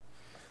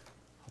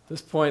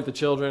this point, the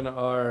children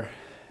are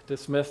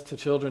dismissed to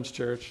Children's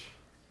Church.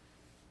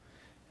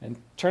 And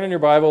turn in your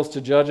Bibles to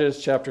Judges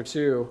chapter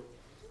 2,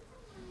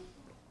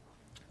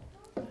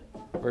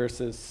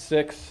 verses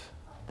 6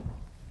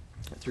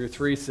 through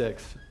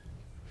 3:6.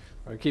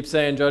 I keep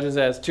saying Judges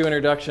has two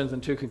introductions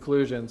and two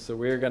conclusions, so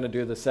we're going to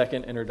do the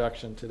second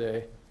introduction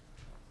today.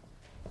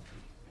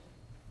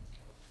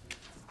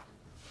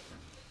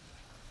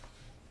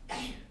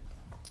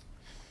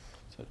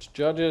 So it's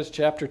Judges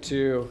chapter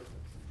 2,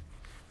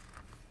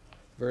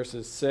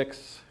 verses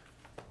 6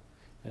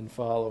 and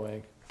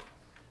following.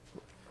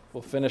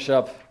 We'll finish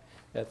up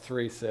at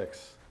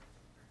 3:6.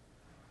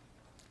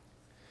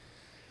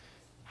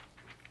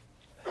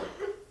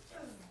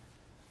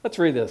 Let's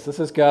read this. This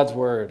is God's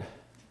word.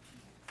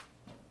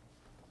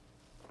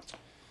 It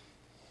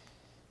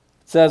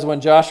says,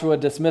 when Joshua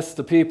dismissed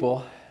the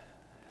people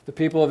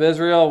of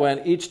Israel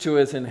went each to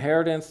his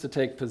inheritance to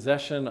take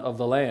possession of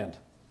the land.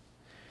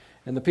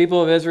 And the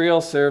people of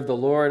Israel served the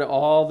Lord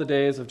all the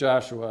days of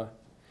Joshua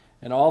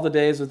and all the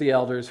days of the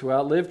elders who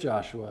outlived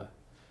Joshua,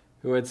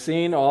 who had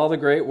seen all the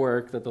great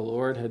work that the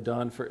Lord had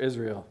done for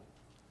Israel.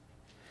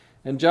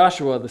 And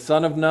Joshua, the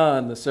son of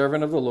Nun, the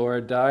servant of the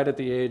Lord, died at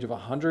the age of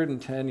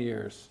 110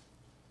 years.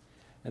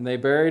 And they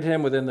buried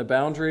him within the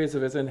boundaries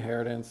of his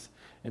inheritance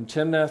in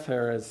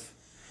Timnath-Heres,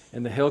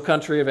 in the hill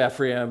country of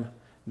Ephraim,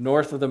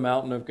 north of the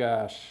mountain of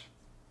Gaash.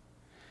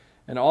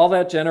 And all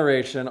that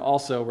generation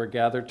also were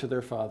gathered to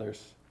their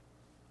fathers.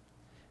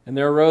 And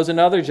there arose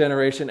another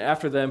generation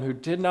after them who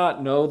did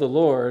not know the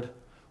Lord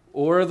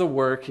or the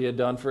work he had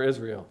done for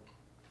Israel.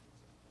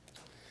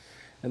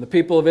 And the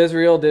people of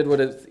Israel did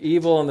what is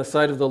evil in the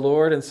sight of the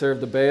Lord and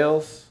served the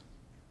Baals.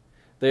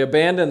 They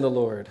abandoned the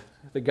Lord,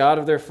 the God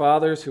of their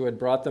fathers who had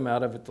brought them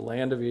out of the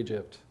land of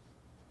Egypt.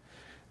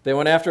 They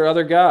went after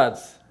other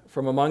gods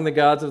from among the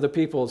gods of the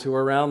peoples who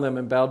were around them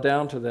and bowed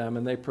down to them,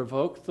 and they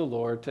provoked the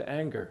Lord to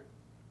anger.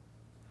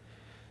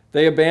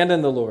 They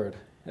abandoned the Lord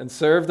and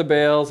served the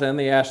Baals and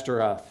the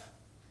Ashtaroth.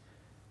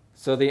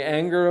 So the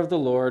anger of the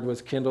Lord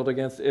was kindled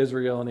against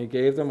Israel, and he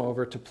gave them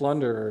over to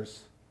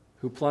plunderers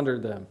who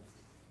plundered them.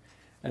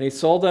 And he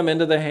sold them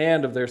into the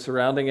hand of their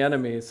surrounding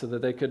enemies so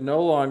that they could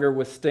no longer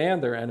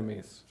withstand their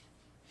enemies.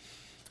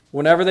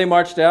 Whenever they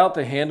marched out,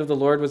 the hand of the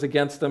Lord was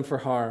against them for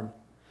harm,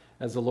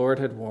 as the Lord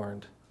had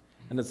warned,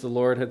 and as the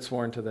Lord had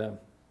sworn to them.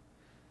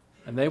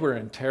 And they were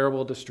in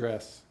terrible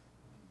distress.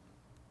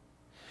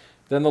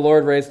 Then the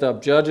Lord raised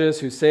up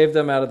judges who saved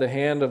them out of the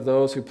hand of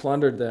those who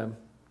plundered them.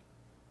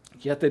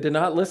 Yet they did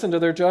not listen to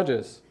their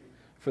judges,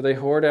 for they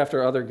whored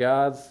after other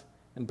gods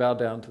and bowed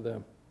down to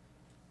them.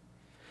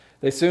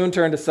 They soon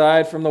turned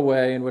aside from the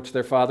way in which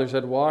their fathers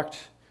had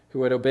walked,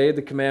 who had obeyed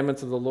the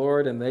commandments of the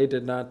Lord, and they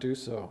did not do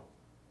so.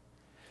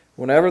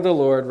 Whenever the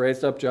Lord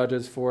raised up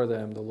judges for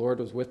them, the Lord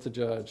was with the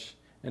judge,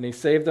 and he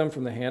saved them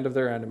from the hand of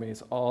their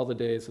enemies all the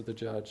days of the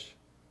judge.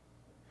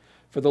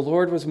 For the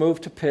Lord was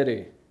moved to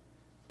pity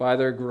by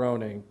their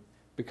groaning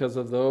because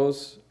of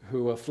those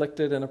who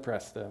afflicted and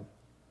oppressed them.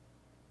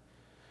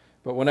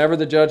 But whenever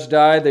the judge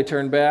died, they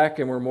turned back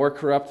and were more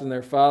corrupt than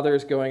their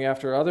fathers, going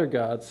after other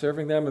gods,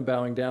 serving them and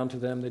bowing down to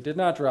them. They did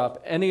not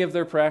drop any of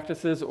their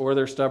practices or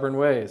their stubborn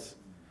ways.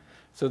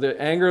 So the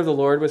anger of the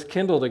Lord was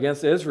kindled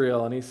against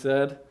Israel, and he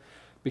said,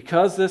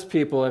 because this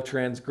people have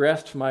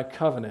transgressed my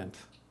covenant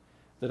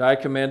that I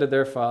commanded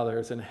their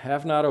fathers and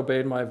have not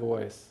obeyed my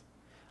voice,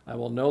 I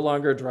will no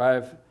longer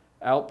drive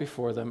out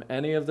before them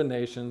any of the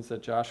nations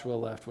that Joshua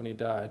left when he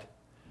died,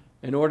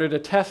 in order to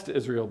test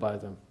Israel by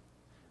them,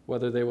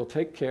 whether they will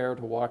take care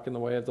to walk in the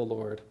way of the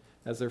Lord,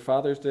 as their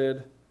fathers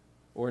did,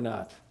 or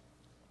not.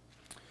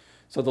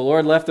 So the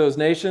Lord left those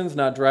nations,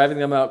 not driving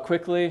them out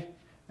quickly,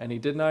 and he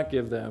did not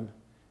give them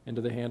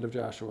into the hand of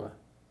Joshua.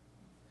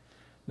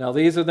 Now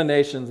these are the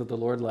nations that the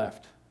Lord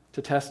left,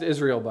 to test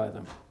Israel by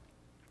them.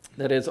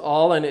 That is,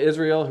 all in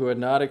Israel who had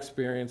not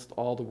experienced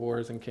all the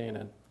wars in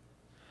Canaan.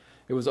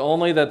 It was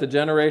only that the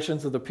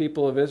generations of the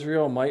people of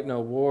Israel might know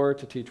war,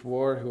 to teach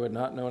war who had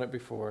not known it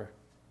before.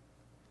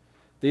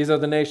 These are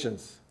the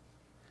nations: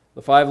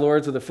 the 5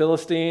 lords of the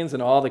Philistines,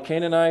 and all the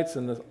Canaanites,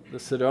 and the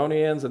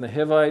Sidonians, and the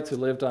Hivites who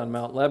lived on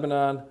Mount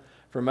Lebanon,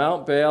 from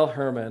Mount Baal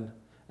Hermon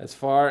as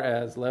far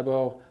as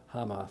Lebo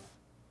Hamath.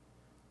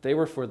 They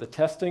were for the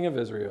testing of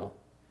Israel,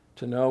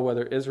 to know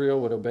whether Israel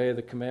would obey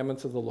the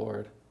commandments of the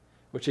Lord,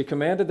 which he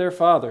commanded their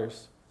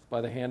fathers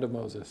by the hand of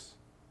Moses.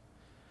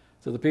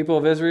 So the people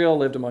of Israel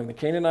lived among the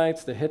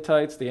Canaanites, the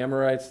Hittites, the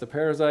Amorites, the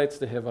Perizzites,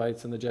 the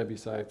Hivites, and the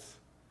Jebusites.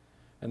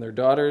 And their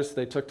daughters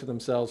they took to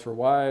themselves for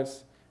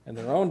wives, and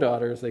their own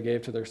daughters they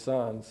gave to their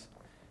sons,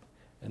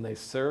 and they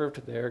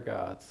served their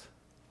gods.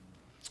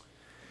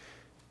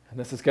 And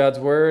this is God's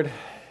word.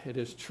 It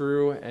is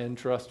true and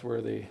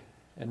trustworthy,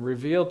 and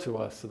revealed to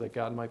us so that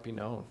God might be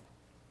known.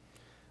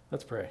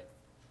 Let's pray.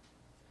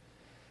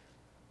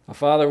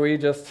 Father, we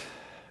just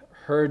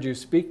heard you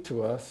speak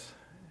to us,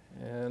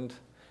 and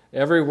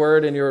every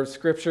word in your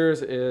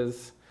scriptures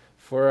is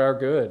for our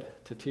good,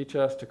 to teach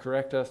us, to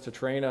correct us, to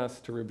train us,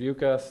 to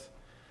rebuke us,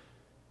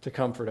 to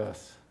comfort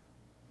us.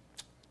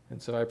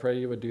 And so I pray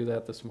you would do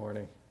that this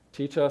morning.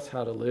 Teach us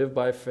how to live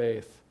by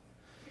faith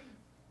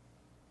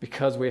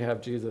because we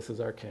have Jesus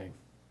as our King.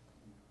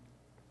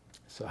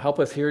 So help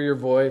us hear your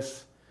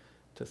voice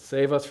to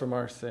save us from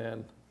our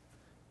sin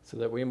so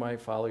that we might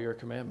follow your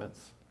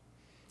commandments.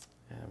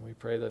 And we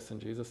pray this in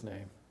Jesus'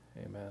 name.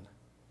 Amen.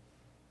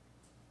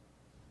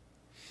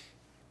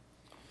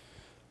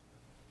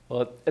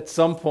 Well, at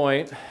some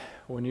point,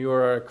 when you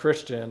are a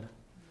Christian,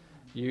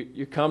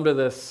 you come to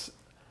this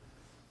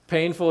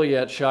painful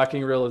yet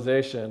shocking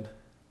realization.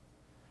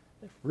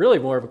 Really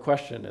more of a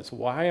question is,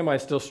 why am I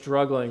still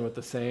struggling with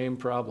the same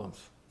problems?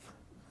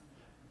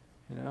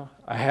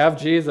 I have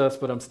Jesus,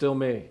 but I'm still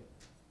me.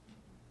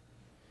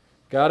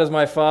 God is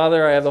my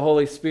Father. I have the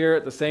Holy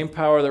Spirit, the same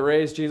power that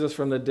raised Jesus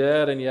from the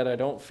dead, and yet I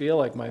don't feel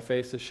like my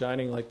face is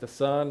shining like the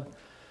sun.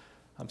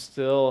 I'm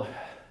still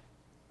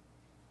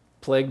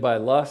plagued by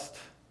lust.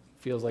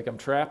 Feels like I'm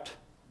trapped.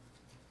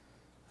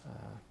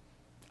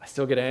 I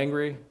still get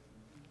angry.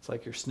 It's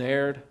like you're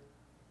snared.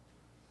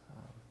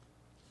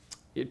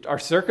 Our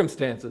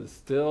circumstances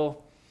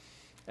still,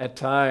 at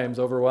times,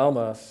 overwhelm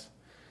us.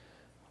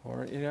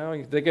 Or,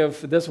 you think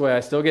of it this way, I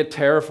still get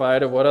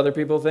terrified of what other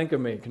people think of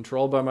me,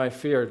 controlled by my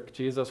fear.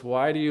 Jesus,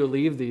 why do you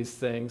leave these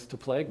things to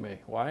plague me?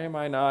 Why am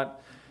I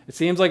not? It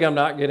seems like I'm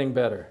not getting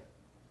better.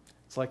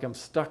 It's like I'm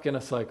stuck in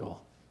a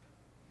cycle.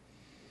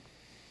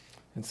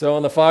 And so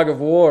in the fog of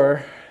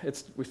war,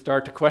 we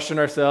start to question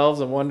ourselves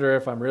and wonder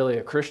if I'm really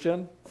a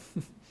Christian.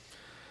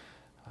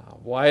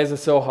 Why is it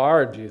so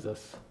hard,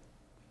 Jesus?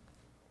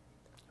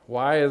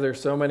 Why are there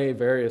so many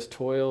various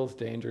toils,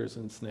 dangers,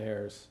 and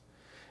snares?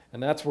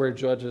 And that's where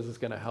Judges is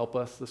going to help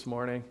us this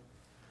morning.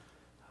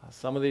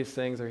 Some of these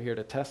things are here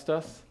to test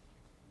us.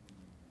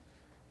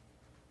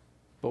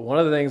 But one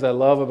of the things I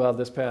love about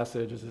this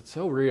passage is it's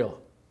so real.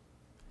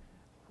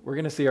 We're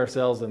going to see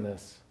ourselves in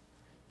this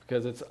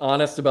because it's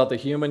honest about the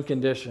human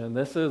condition.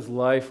 This is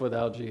life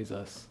without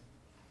Jesus.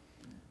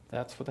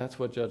 That's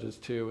what Judges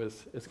 2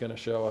 is going to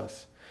show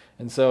us.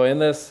 And so in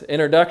this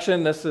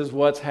introduction, this is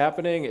what's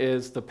happening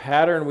is the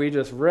pattern we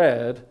just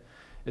read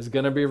is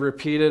going to be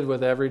repeated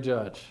with every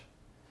judge.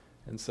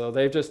 And so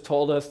they've just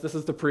told us, this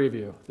is the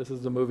preview. This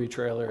is the movie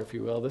trailer, if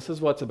you will. This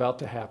is what's about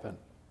to happen.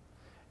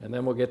 And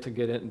then we'll get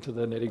into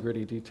the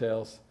nitty-gritty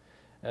details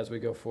as we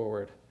go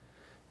forward.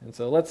 And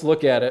so let's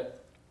look at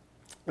it.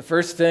 The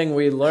first thing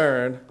we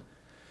learn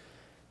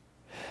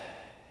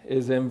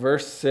is in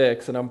verse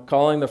 6, and I'm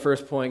calling the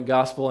first point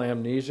gospel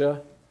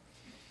amnesia.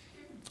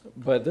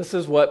 But this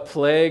is what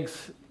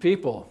plagues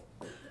people,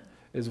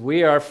 is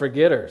we are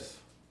forgetters.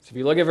 So if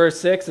you look at verse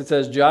 6, it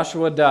says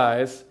Joshua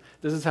dies.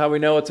 This is how we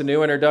know it's a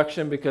new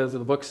introduction because the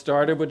book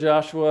started with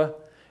Joshua,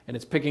 and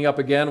it's picking up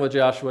again with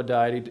Joshua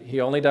died.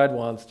 He only died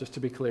once, just to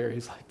be clear.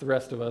 He's like the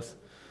rest of us.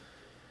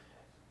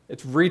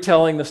 It's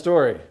retelling the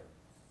story.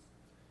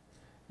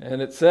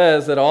 And it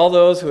says that all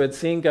those who had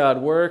seen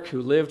God work,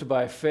 who lived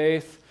by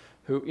faith,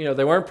 who,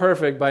 they weren't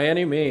perfect by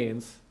any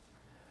means,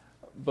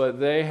 but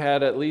they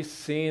had at least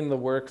seen the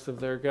works of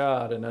their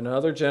God. And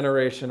another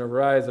generation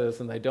arises,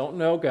 and they don't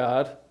know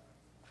God,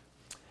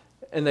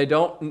 and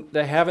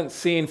they haven't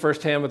seen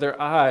firsthand with their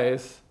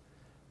eyes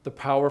the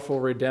powerful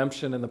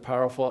redemption and the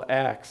powerful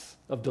acts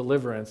of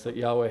deliverance that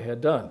Yahweh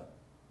had done.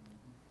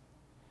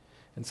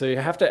 And so you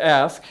have to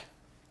ask,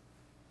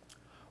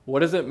 what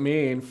does it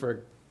mean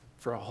for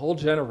a whole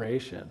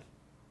generation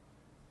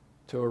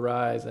to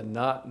arise and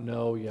not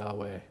know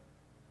Yahweh?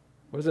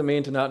 What does it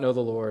mean to not know the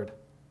Lord?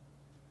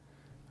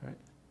 Right?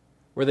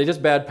 Were they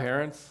just bad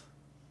parents?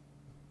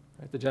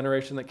 Right? The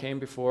generation that came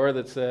before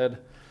that said,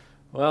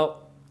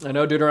 well, I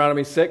know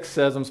Deuteronomy 6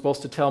 says I'm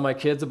supposed to tell my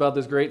kids about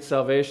this great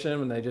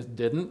salvation, and they just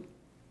didn't.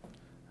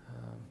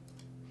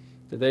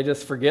 Did they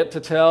just forget to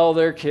tell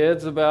their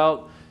kids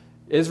about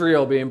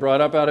Israel being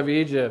brought up out of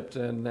Egypt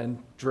and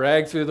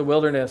dragged through the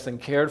wilderness and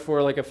cared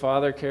for like a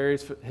father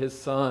carries his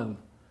son?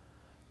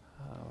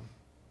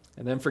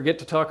 And then forget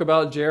to talk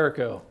about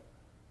Jericho.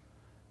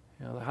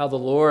 How the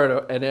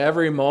Lord at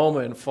every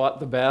moment fought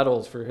the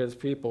battles for his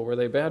people. Were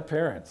they bad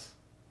parents?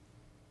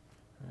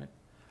 Right?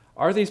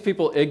 Are these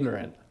people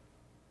ignorant?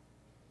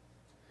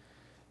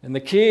 And the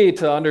key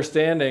to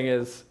understanding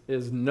is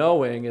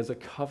knowing is a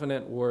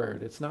covenant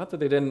word. It's not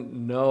that they didn't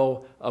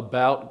know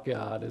about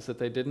God, it's that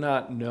they did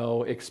not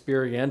know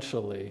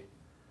experientially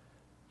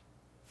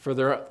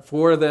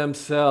for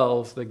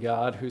themselves the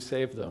God who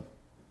saved them.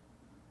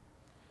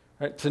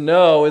 Right? To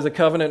know is a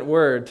covenant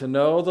word. To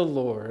know the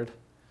Lord,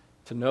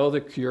 to know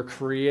your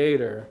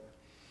Creator,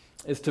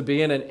 is to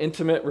be in an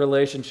intimate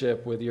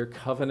relationship with your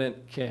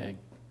covenant King,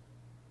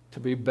 to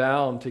be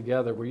bound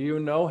together where you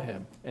know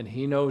Him and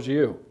He knows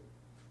you.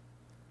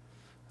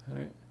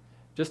 Right?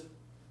 Just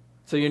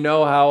so you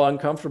know how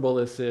uncomfortable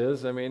this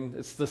is,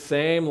 it's the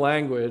same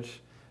language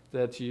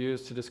that's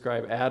used to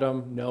describe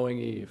Adam knowing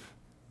Eve.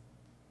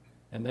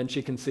 And then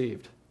she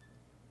conceived.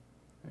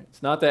 Right?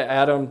 It's not that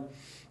Adam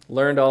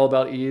learned all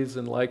about Eve's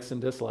and likes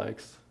and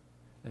dislikes,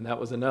 and that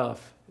was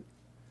enough.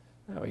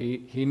 No,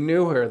 he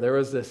knew her. There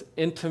was this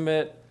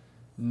intimate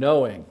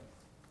knowing.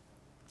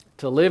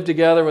 To live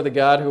together with a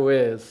God who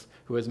has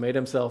made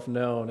himself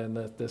known, and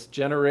that this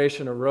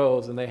generation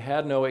arose, and they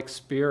had no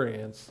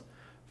experience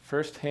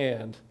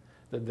firsthand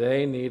that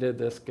they needed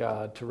this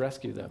God to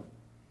rescue them,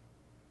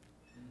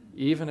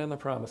 even in the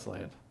promised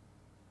land.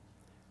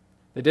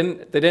 They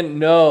didn't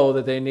know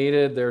that they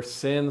needed their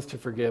sins to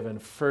forgiven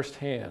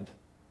firsthand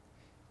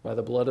by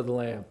the blood of the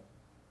Lamb.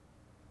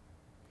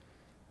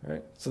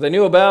 Right? So they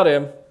knew about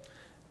him,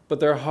 but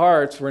their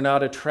hearts were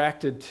not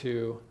attracted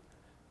to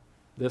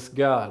this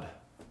God.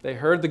 They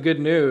heard the good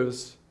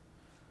news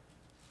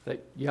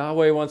that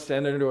Yahweh wants to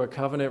enter into a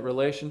covenant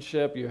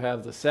relationship. You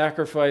have the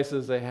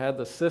sacrifices, they had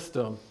the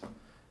system,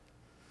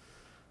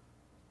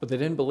 but they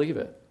didn't believe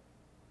it.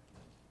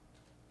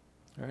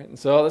 All right? And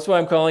so that's why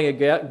I'm calling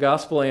it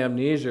gospel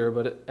amnesia,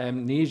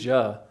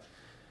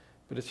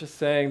 but it's just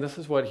saying this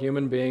is what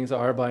human beings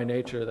are by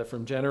nature, that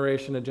from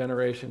generation to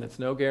generation, it's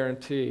no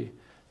guarantee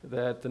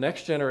that the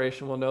next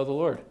generation will know the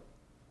Lord.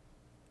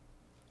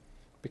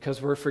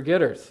 Because we're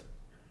forgetters.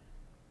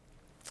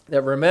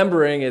 That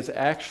remembering is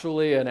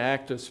actually an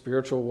act of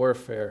spiritual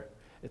warfare.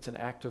 It's an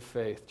act of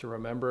faith to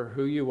remember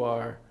who you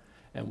are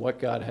and what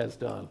God has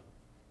done,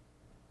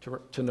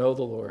 to know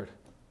the Lord.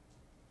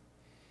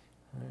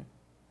 Right?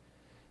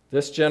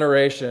 This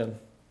generation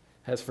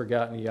has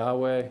forgotten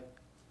Yahweh.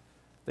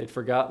 They'd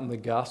forgotten the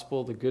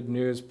gospel, the good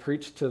news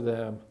preached to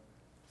them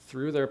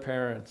through their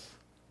parents.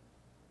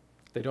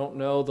 They don't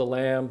know the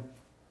Lamb.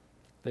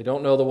 They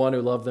don't know the one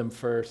who loved them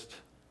first,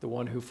 the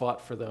one who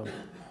fought for them,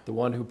 the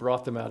one who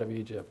brought them out of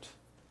Egypt.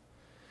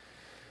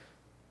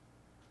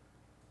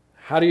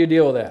 How do you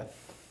deal with that?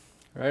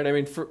 Right? I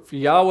mean, for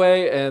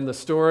Yahweh and the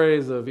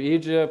stories of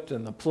Egypt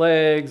and the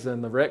plagues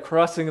and the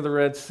crossing of the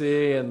Red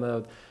Sea and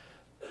the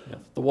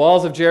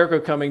walls of Jericho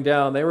coming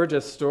down, they were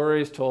just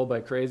stories told by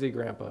crazy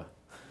grandpa.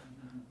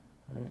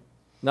 Right?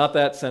 Not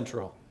that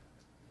central.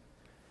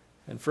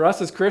 And for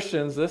us as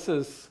Christians, this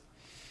is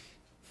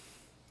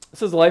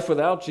life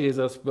without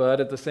Jesus,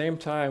 but at the same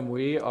time,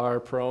 we are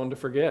prone to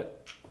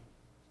forget.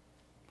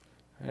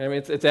 I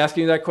mean, it's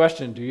asking that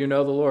question, do you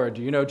know the Lord?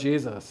 Do you know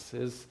Jesus?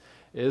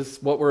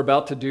 Is what we're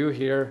about to do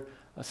here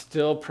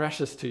still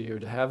precious to you?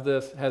 To have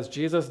this, has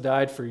Jesus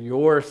died for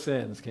your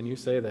sins? Can you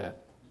say that?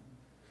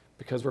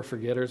 Because we're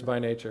forgetters by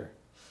nature.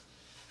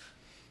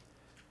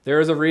 There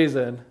is a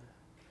reason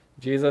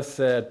Jesus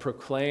said,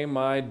 proclaim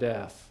my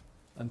death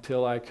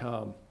until I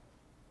come,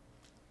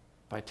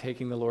 by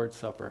taking the Lord's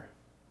Supper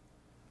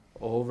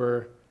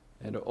over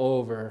and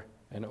over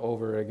and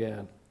over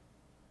again.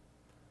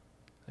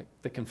 Like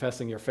the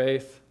confessing your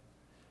faith,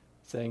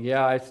 saying,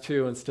 yeah, I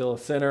too am still a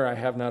sinner, I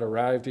have not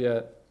arrived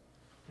yet.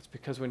 It's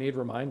because we need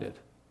reminded.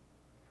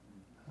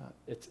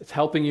 It's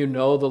helping you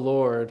know the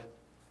Lord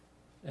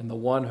and the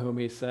one whom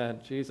he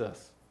sent,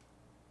 Jesus.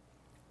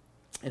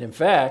 And in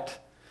fact,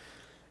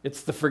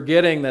 it's the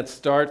forgetting that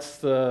starts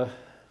the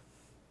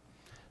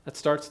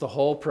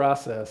whole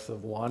process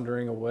of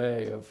wandering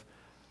away,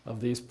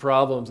 of these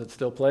problems that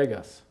still plague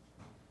us.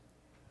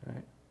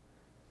 Right?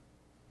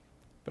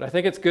 But I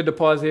think it's good to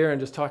pause here and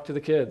just talk to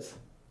the kids.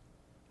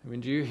 I mean,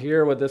 do you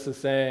hear what this is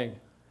saying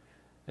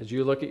as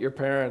you look at your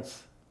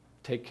parents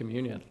take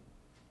communion?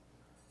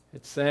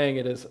 It's saying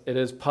it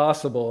is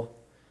possible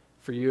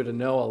for you to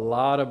know a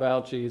lot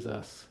about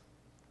Jesus,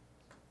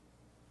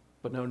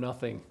 but know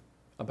nothing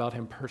about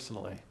him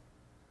personally.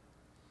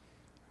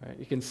 Right?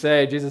 You can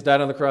say, Jesus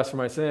died on the cross for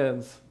my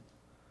sins,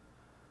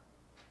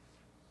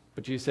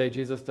 but you say,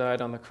 Jesus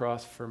died on the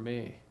cross for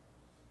me.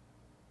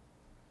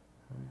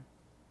 Right?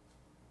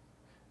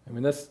 I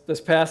mean,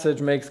 this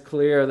passage makes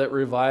clear that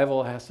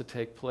revival has to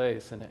take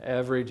place in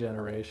every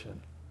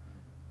generation,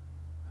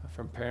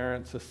 from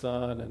parent to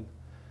son, and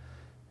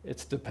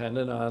it's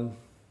dependent on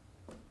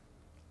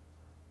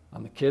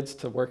the kids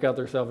to work out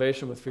their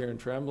salvation with fear and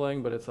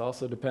trembling, but it's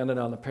also dependent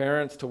on the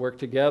parents to work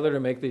together to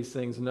make these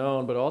things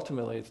known, but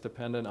ultimately it's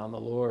dependent on the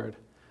Lord,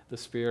 the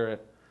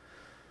Spirit,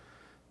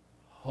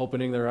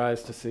 opening their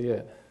eyes to see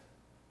it.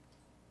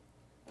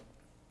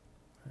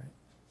 Right?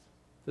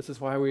 This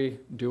is why we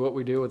do what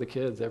we do with the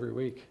kids every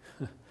week.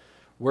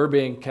 We're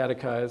being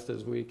catechized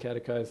as we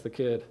catechize the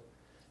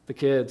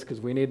kids,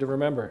 because we need to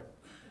remember.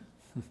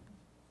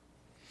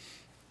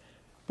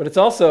 But it's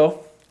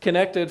also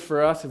connected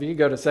for us. If you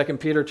go to 2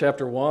 Peter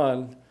chapter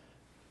 1,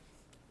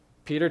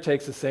 Peter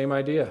takes the same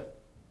idea.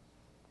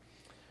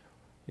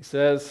 He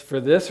says, for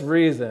this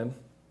reason,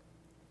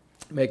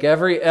 make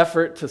every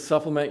effort to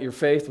supplement your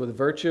faith with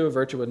virtue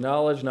with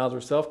knowledge, knowledge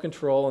with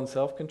self-control, and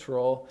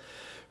self-control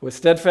with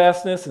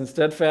steadfastness, and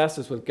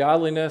steadfastness with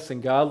godliness,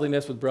 and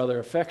godliness with brotherly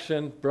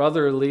affection,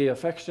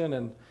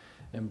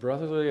 and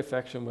brotherly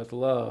affection with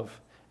love.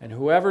 And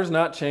whoever's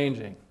not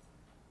changing,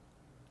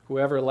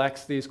 whoever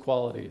lacks these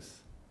qualities,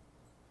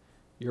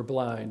 you're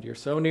blind. You're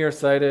so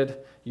nearsighted,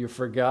 you've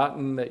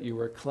forgotten that you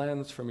were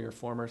cleansed from your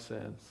former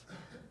sins.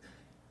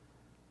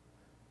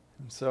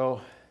 And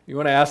so you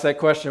want to ask that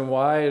question,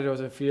 why does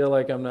it feel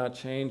like I'm not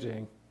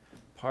changing?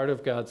 Part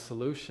of God's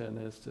solution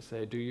is to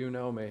say, do you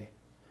know me?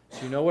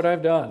 Do you know what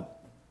I've done?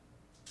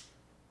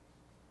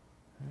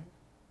 Right?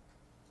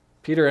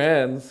 Peter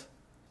ends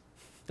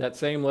that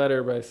same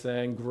letter by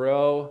saying,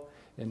 grow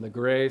in the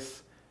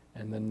grace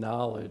and the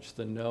knowledge,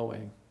 the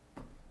knowing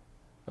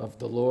of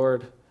the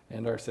Lord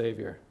and our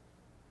Savior.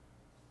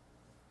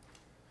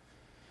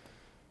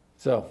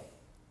 So,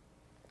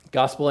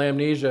 gospel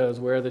amnesia is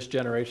where this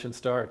generation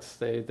starts.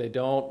 They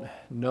don't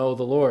know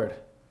the Lord.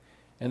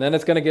 And then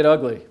it's going to get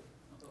ugly.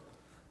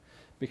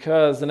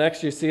 Because the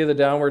next you see the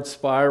downward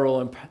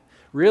spiral, and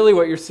really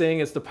what you're seeing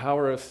is the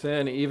power of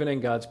sin even in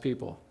God's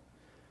people.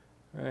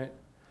 Right?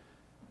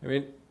 I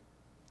mean,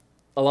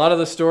 a lot of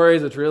the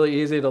stories, it's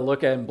really easy to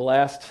look at and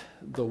blast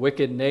the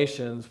wicked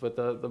nations, but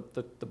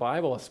the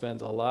Bible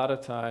spends a lot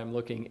of time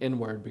looking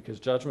inward because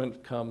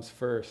judgment comes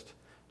first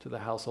to the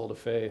household of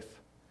faith.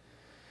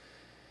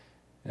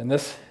 And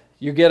this,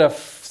 you get a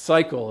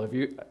cycle.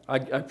 I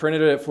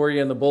printed it for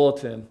you in the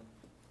bulletin.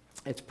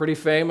 It's pretty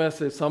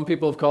famous. Some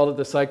people have called it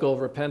the cycle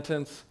of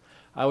repentance.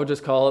 I would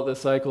just call it the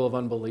cycle of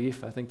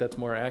unbelief. I think that's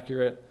more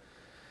accurate.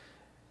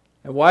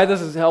 And why this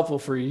is helpful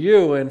for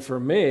you and for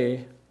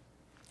me,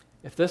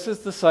 if this is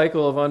the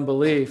cycle of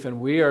unbelief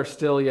and we are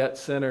still yet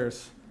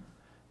sinners,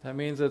 that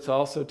means it's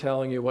also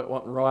telling you what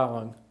went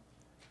wrong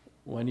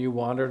when you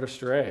wandered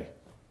astray.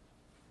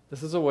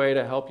 This is a way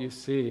to help you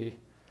see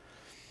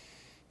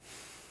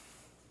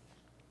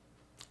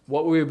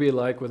what we would be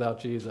like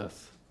without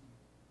Jesus.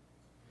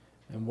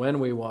 And when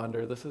we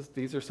wander,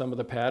 these are some of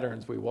the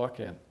patterns we walk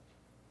in.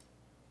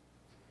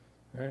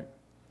 All right?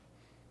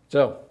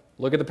 So,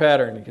 look at the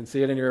pattern. You can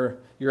see it in your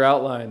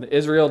outline.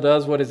 Israel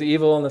does what is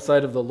evil in the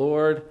sight of the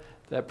Lord,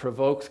 that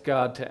provokes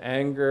God to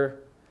anger.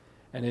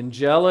 And in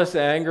jealous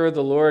anger,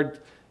 the Lord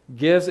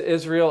gives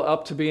Israel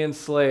up to be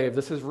enslaved.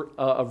 This is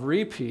a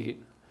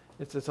repeat.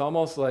 It's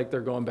almost like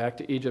they're going back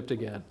to Egypt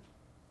again,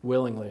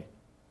 willingly.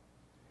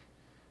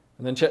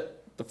 And then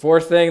the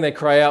fourth thing, they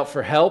cry out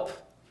for help.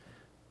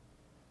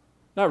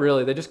 Not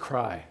really, they just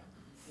cry.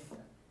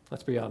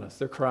 Let's be honest,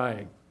 they're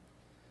crying.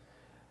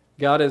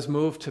 God is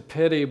moved to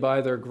pity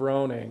by their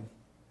groaning.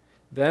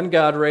 Then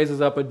God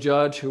raises up a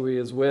judge who he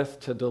is with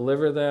to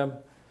deliver them.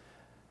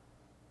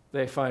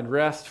 They find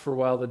rest for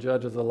while the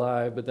judge is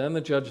alive, but then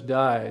the judge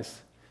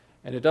dies.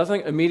 And it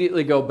doesn't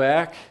immediately go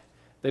back.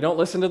 They don't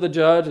listen to the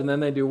judge, and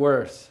then they do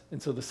worse.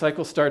 And so the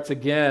cycle starts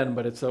again,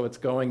 but it's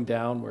going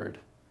downward.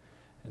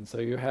 And so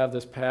you have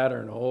this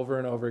pattern over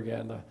and over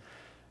again.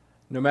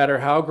 No matter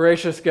how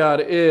gracious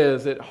God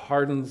is, it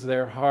hardens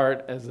their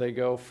heart as they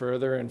go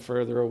further and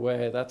further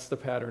away. That's the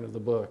pattern of the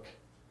book.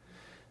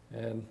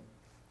 And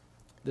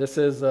this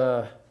is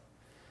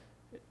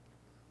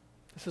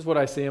what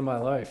I see in my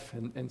life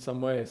in some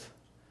ways.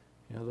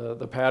 You know,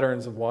 the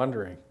patterns of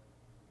wandering.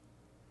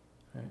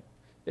 Right?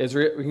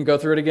 Israel, we can go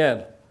through it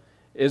again.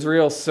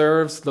 Israel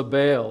serves the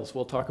Baals.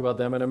 We'll talk about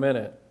them in a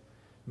minute.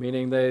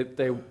 Meaning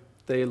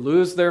they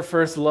lose their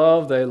first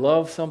love. They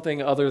love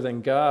something other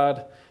than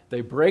God. They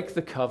break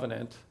the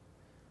covenant.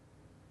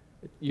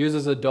 It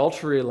uses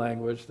adultery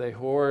language. They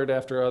hoard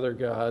after other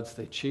gods.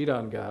 They cheat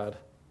on God.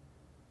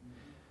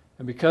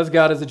 And because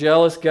God is a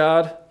jealous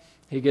God,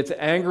 he gets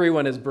angry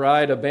when his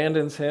bride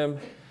abandons him.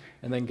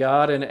 And then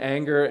God, in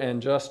anger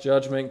and just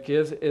judgment,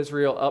 gives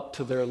Israel up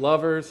to their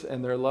lovers,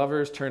 and their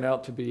lovers turn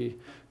out to be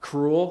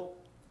cruel.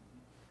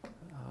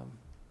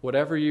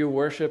 Whatever you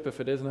worship, if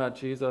it is not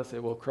Jesus,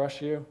 it will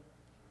crush you.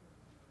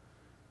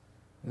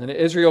 And then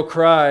Israel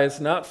cries,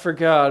 not for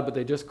God, but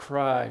they just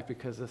cry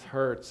because this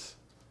hurts.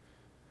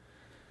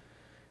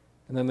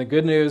 And then the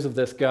good news of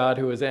this God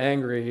who is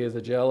angry, he is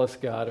a jealous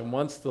God and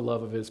wants the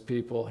love of his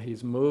people.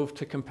 He's moved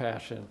to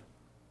compassion.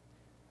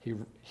 He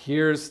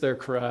hears their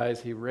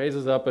cries. He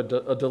raises up a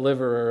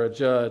deliverer, a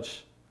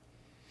judge.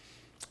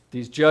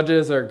 These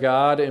judges are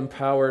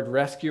God-empowered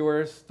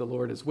rescuers. The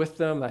Lord is with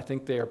them. I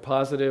think they are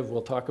positive.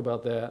 We'll talk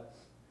about that.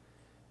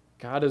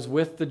 God is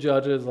with the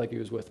judges like he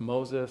was with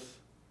Moses,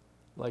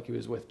 like he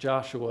was with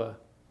Joshua.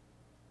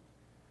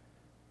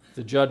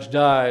 The judge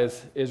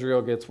dies,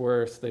 Israel gets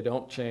worse. They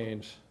don't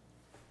change.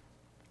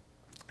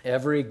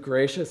 Every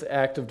gracious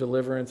act of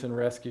deliverance and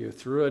rescue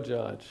through a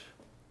judge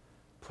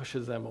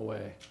pushes them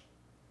away.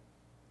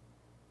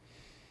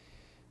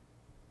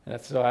 And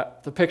that's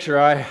the picture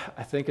I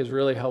think is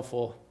really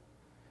helpful.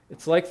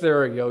 It's like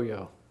they're a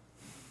yo-yo,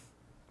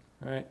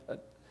 right?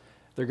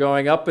 They're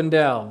going up and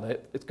down.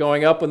 It's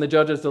going up when the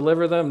judges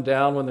deliver them,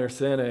 down when they're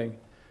sinning.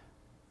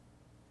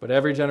 But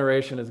every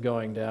generation is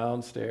going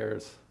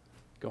downstairs,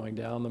 going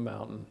down the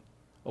mountain,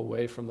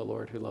 away from the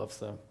Lord who loves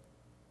them,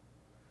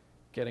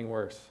 getting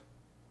worse.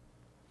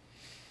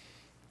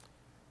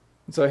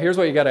 And so here's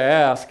what you got to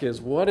ask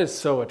is, what is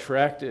so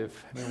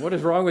attractive? I mean, what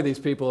is wrong with these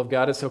people if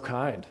God is so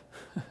kind?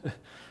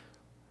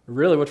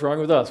 Really, what's wrong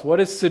with us?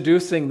 What is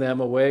seducing them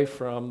away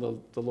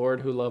from the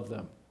Lord who loved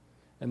them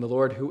and the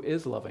Lord who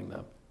is loving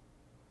them?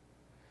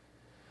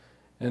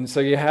 And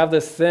so you have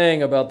this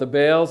thing about the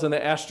Baals and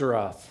the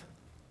Ashtaroth.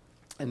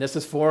 And this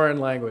is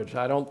foreign language.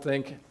 I don't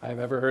think I've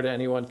ever heard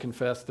anyone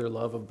confess their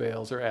love of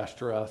Baals or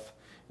Ashtaroth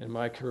in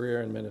my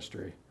career in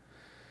ministry.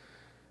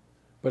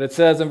 But it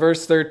says in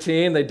verse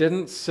 13, they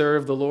didn't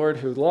serve the Lord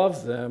who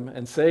loves them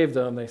and saved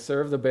them. They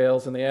served the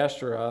Baals and the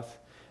Ashtaroth.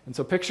 And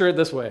so picture it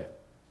this way.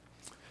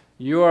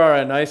 You are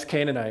a nice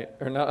Canaanite,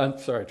 or not, I'm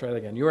sorry, try that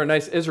again. You are a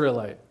nice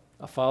Israelite,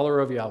 a follower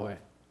of Yahweh,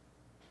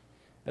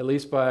 at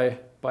least by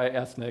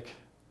ethnic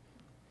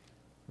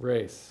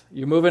race.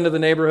 You move into the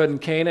neighborhood in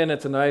Canaan.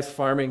 It's a nice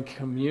farming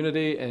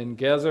community in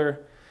Gezer.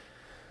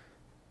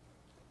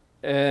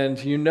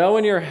 And you know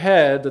in your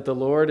head that the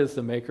Lord is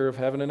the maker of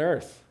heaven and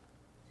earth,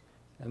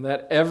 and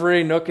that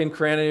every nook and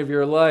cranny of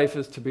your life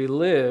is to be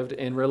lived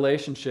in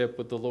relationship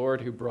with the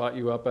Lord who brought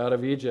you up out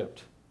of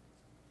Egypt.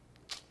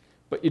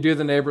 But you do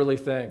the neighborly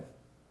thing.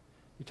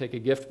 You take a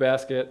gift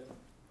basket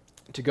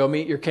to go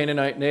meet your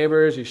Canaanite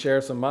neighbors, you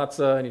share some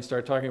matzah, and you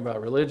start talking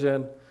about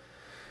religion.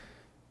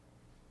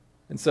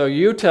 And so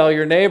you tell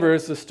your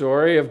neighbors the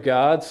story of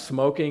God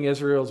smoking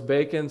Israel's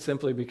bacon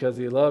simply because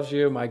he loves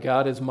you. My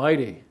God is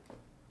mighty.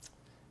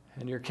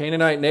 And your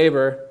Canaanite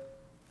neighbor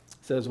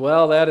says,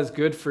 well, that is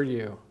good for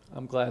you.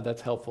 I'm glad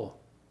that's helpful.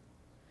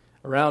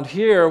 Around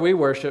here, we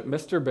worship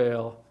Mr.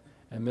 Baal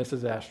and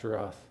Mrs.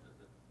 Ashtaroth.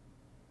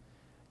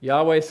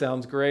 Yahweh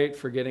sounds great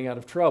for getting out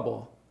of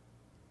trouble.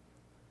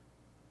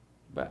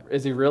 But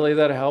is he really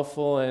that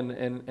helpful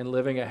in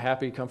living a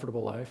happy,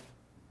 comfortable life?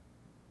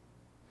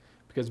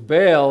 Because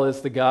Baal is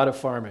the god of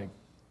farming.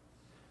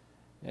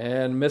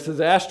 And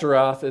Mrs.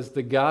 Ashtaroth is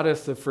the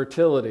goddess of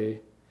fertility.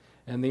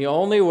 And the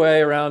only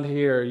way around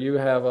here you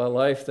have a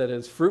life that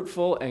is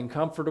fruitful and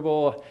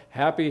comfortable,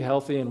 happy,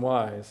 healthy, and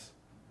wise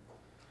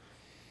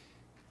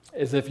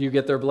is if you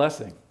get their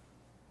blessing.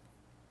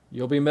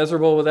 You'll be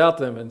miserable without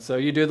them. And so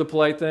you do the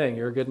polite thing.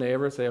 You're a good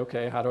neighbor. Say,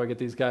 okay, how do I get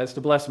these guys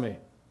to bless me?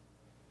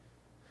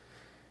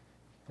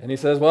 And he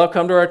says, well,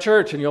 come to our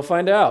church and you'll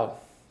find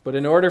out. But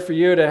in order for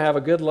you to have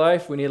a good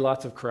life, we need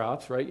lots of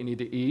crops, right? You need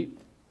to eat.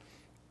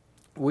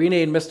 We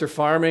need Mr.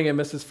 Farming and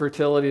Mrs.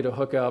 Fertility to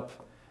hook up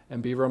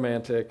and be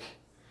romantic.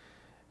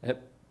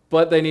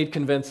 But they need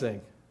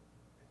convincing.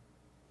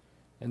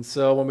 And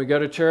so when we go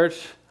to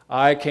church,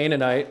 I,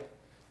 Canaanite,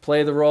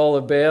 play the role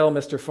of Baal,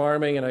 Mr.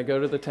 Farming, and I go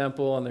to the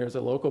temple, and there's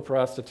a local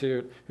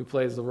prostitute who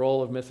plays the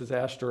role of Mrs.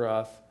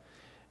 Ashtaroth.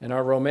 And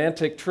our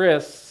romantic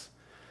trysts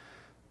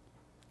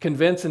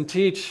convince and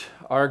teach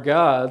our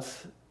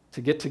gods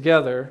to get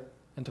together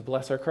and to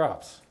bless our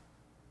crops.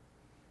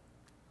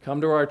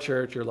 Come to our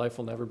church, your life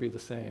will never be the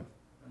same.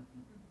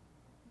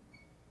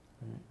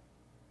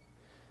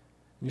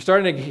 You're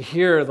starting to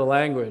hear the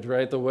language,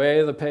 right? The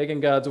way the pagan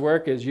gods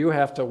work is you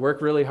have to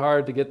work really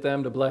hard to get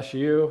them to bless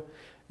you.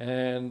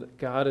 And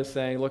God is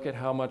saying, look at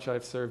how much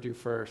I've served you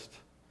first.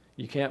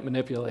 You can't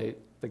manipulate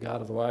the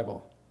God of the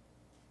Bible.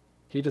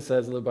 He just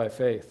says live by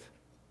faith.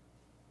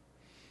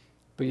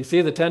 But you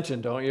see the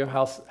tension, don't you?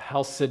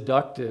 How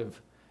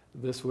seductive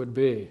this would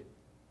be,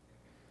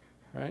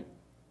 right?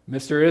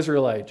 Mr.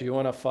 Israelite, do you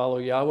want to follow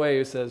Yahweh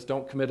who says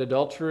don't commit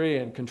adultery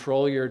and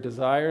control your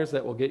desires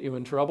that will get you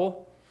in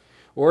trouble?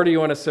 Or do you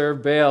want to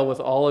serve Baal with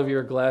all of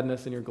your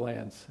gladness and your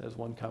glands, as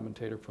one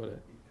commentator put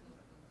it?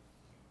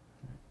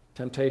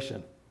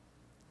 Temptation,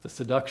 the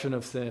seduction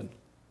of sin.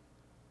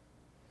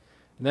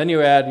 And then you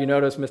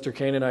notice Mr.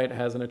 Canaanite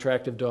has an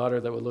attractive daughter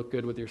that would look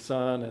good with your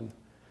son, and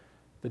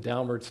the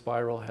downward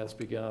spiral has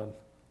begun.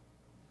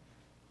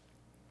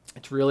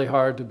 It's really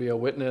hard to be a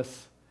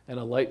witness and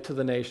a light to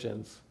the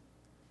nations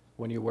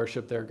when you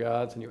worship their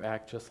gods and you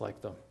act just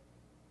like them.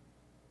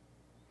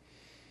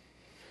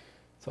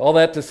 So all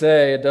that to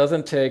say, it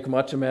doesn't take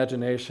much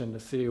imagination to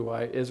see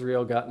why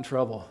Israel got in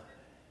trouble.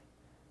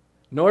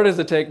 Nor does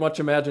it take much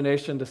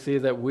imagination to see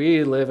that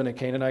we live in a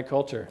Canaanite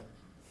culture,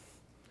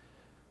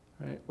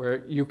 right?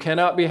 Where you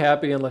cannot be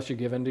happy unless you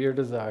give in to your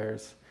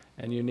desires,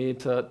 and you need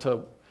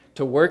to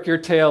work your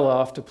tail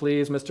off to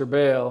please Mr.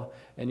 Baal,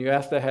 and you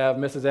have to have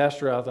Mrs.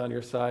 Ashtaroth on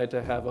your side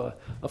to have a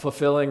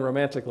fulfilling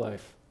romantic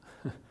life.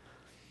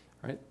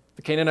 Right?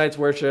 The Canaanites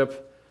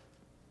worship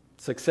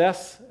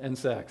success and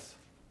sex.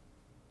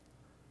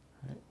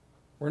 Right?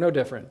 We're no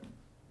different.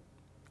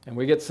 And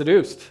we get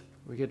seduced.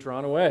 We get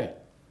drawn away.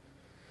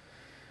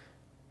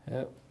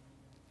 Yeah.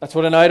 That's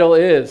what an idol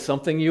is,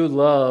 something you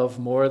love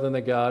more than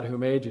the God who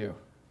made you.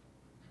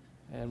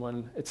 And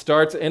when it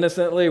starts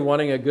innocently,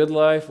 wanting a good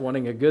life,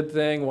 wanting a good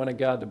thing, wanting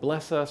God to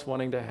bless us,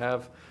 wanting to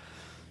have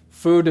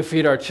food to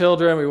feed our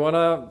children, we want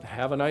to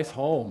have a nice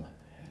home.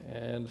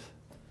 And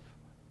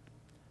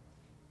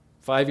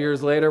 5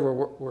 years later,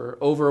 we're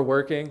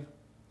overworking.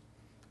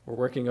 We're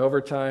working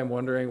overtime,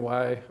 wondering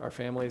why our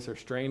families are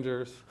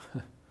strangers.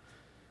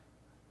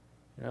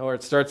 Or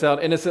it starts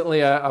out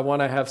innocently, I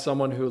want to have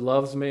someone who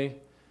loves me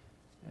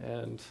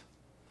and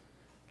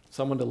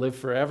someone to live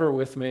forever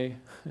with me,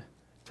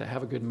 to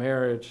have a good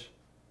marriage,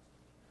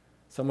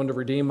 someone to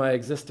redeem my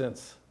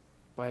existence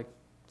by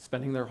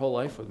spending their whole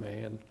life with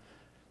me. And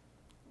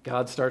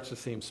God starts to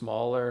seem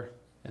smaller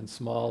and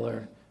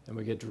smaller, and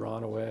we get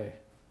drawn away.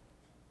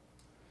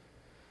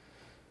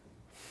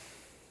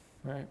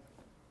 Right?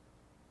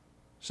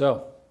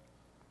 So,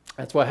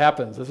 that's what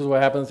happens. This is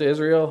what happens to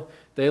Israel.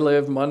 They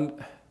lived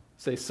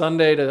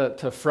Sunday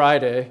to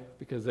Friday,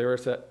 because their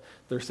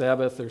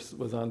Sabbath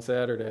was on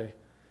Saturday.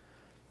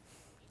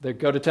 They'd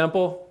go to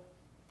temple.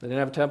 They didn't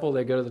have a temple.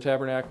 They'd go to the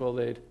tabernacle.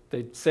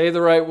 They'd say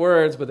the right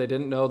words, but they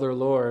didn't know their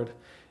Lord.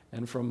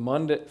 And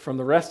from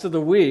the rest of the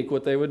week,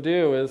 what they would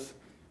do is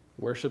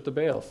worship the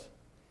Baals.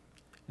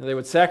 And they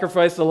would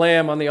sacrifice the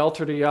lamb on the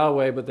altar to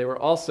Yahweh, but they were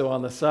also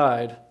on the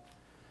side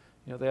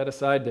They had a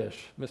side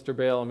dish, Mr.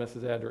 Baal and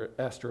Mrs.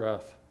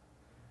 Astaroth.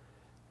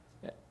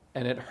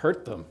 And it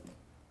hurt them.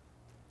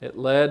 It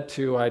led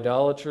to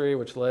idolatry,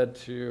 which led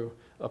to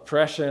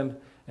oppression.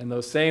 And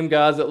those same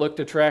gods that looked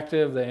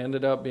attractive, they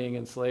ended up being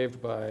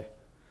enslaved by.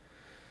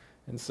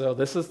 And so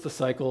this is the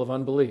cycle of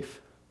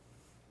unbelief.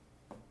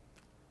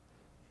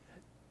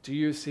 Do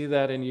you see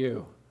that in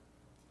you?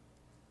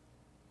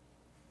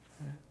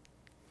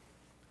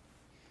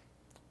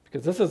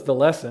 Because this is the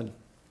lesson.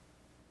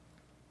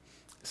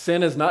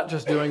 Sin is not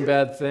just doing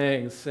bad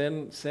things.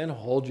 Sin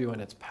holds you in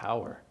its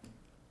power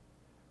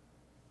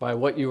by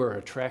what you are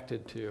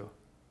attracted to.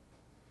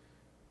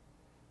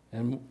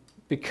 And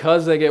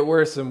because they get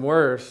worse and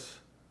worse,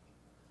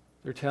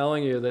 they're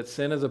telling you that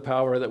sin is a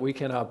power that we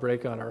cannot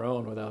break on our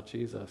own without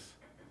Jesus.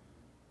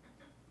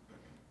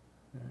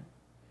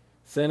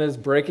 Sin is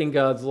breaking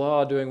God's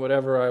law, doing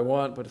whatever I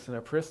want, but it's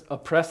an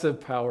oppressive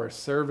power,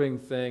 serving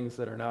things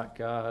that are not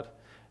God.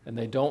 And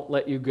they don't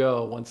let you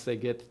go once they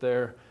get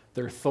their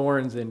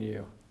thorns in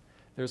you.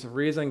 There's a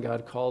reason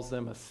God calls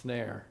them a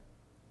snare.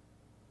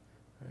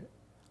 Right?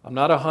 I'm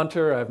not a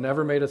hunter. I've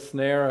never made a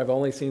snare. I've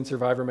only seen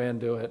Survivor Man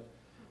do it.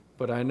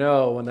 But I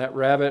know when that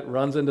rabbit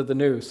runs into the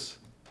noose,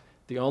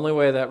 the only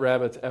way that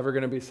rabbit's ever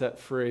going to be set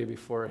free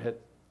before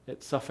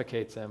it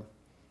suffocates him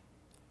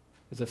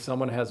is if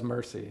someone has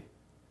mercy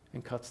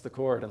and cuts the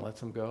cord and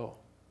lets him go.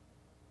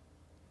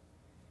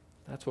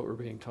 That's what we're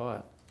being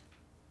taught.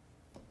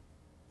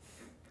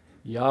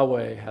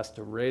 Yahweh has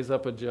to raise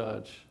up a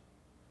judge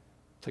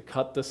to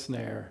cut the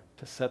snare,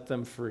 to set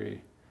them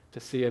free, to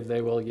see if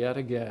they will yet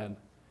again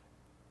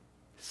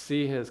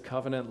see his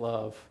covenant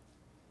love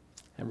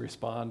and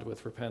respond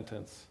with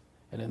repentance.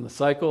 And in the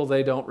cycle,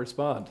 they don't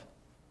respond.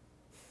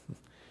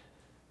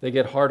 They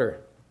get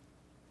harder.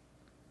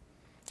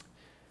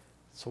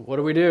 So what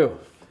do we do?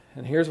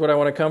 And here's what I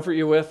want to comfort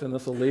you with, and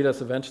this will lead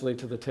us eventually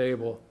to the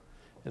table,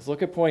 is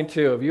look at point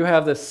 2. If you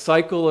have this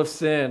cycle of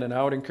sin, and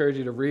I would encourage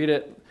you to read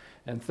it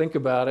and think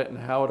about it and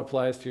how it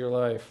applies to your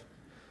life.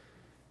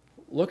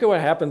 Look at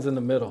what happens in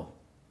the middle.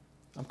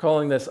 I'm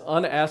calling this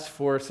unasked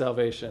for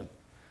salvation.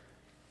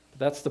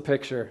 That's the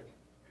picture.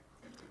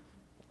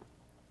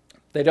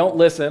 They don't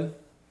listen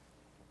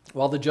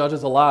while the judge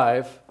is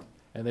alive,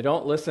 and they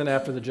don't listen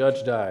after the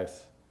judge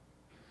dies.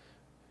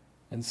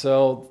 And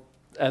so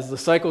as the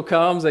cycle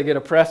comes, they get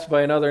oppressed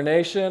by another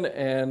nation,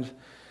 and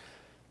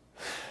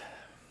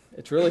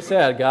it's really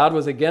sad. God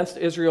was against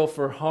Israel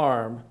for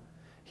harm.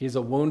 He's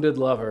a wounded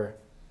lover,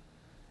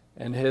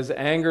 and his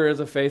anger is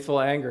a faithful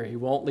anger. He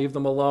won't leave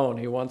them alone.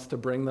 He wants to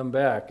bring them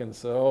back, and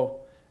so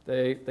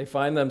they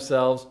find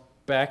themselves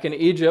back in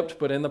Egypt,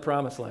 but in the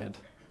Promised Land.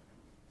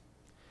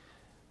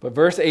 But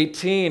verse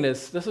 18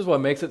 this is what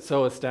makes it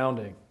so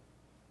astounding.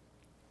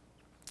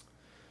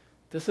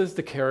 This is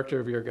the character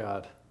of your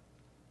God.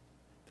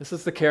 This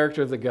is the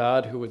character of the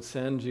God who would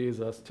send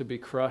Jesus to be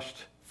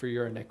crushed for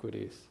your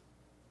iniquities.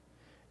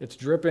 It's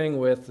dripping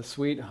with the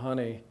sweet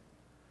honey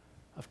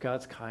of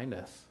God's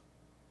kindness.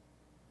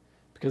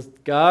 Because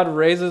God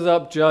raises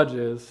up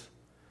judges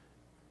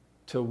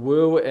to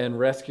woo and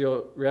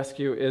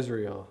rescue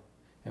Israel.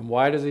 And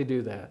why does he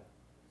do that?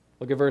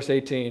 Look at verse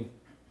 18. It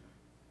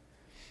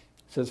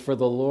says, "For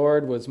the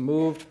Lord was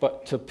moved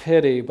to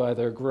pity by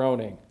their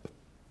groaning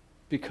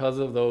because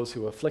of those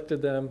who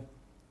afflicted them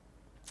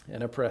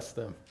and oppressed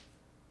them."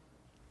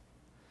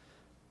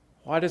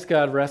 Why does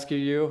God rescue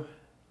you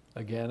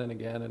again and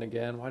again and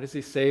again? Why does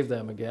he save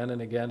them again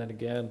and again and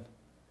again?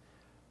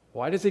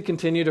 Why does he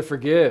continue to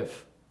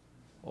forgive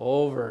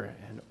over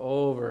and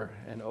over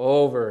and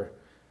over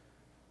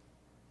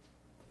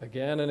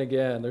again and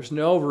again? There's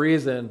no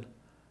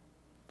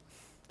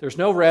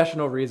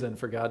rational reason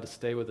for God to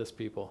stay with this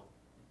people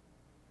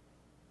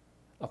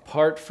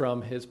apart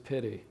from his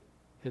pity,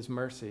 his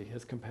mercy,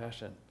 his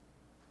compassion.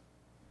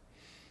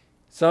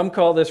 Some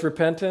call this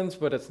repentance,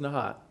 but it's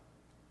not.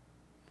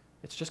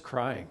 It's just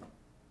crying.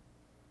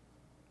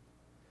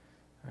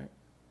 Right?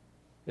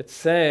 It's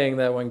saying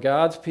that when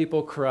God's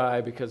people cry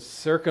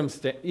because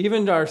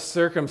even our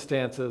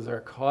circumstances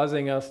are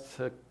causing us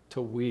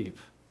to weep,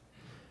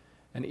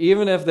 and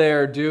even if they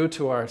are due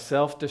to our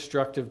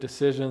self-destructive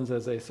decisions,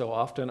 as they so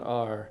often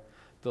are,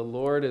 the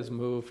Lord is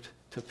moved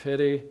to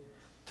pity,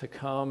 to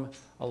come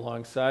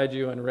alongside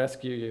you and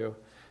rescue you.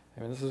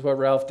 And this is what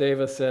Ralph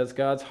Davis says: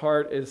 God's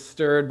heart is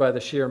stirred by the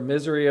sheer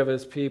misery of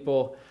his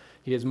people.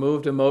 He is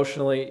moved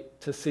emotionally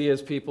to see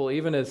his people,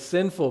 even his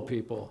sinful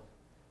people,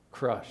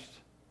 crushed.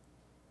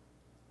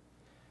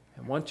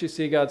 And once you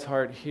see God's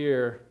heart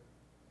here,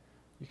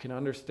 you can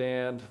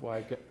understand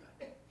why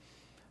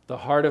the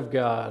heart of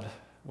God,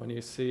 when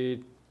you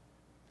see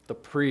the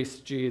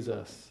priest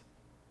Jesus,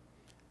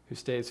 who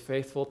stays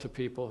faithful to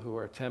people who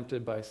are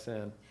tempted by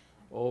sin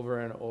over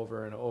and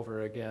over and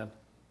over again.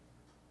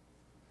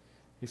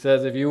 He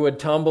says, if you would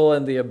tumble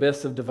in the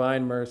abyss of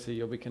divine mercy,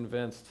 you'll be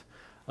convinced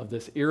of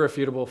this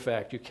irrefutable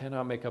fact: you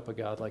cannot make up a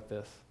God like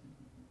this.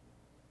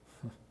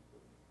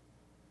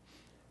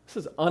 This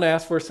is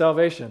unasked for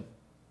salvation.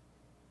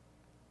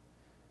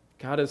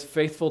 God is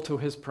faithful to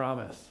his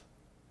promise.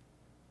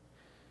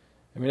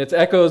 I mean, it's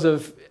echoes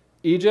of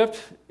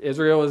Egypt.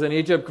 Israel was in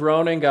Egypt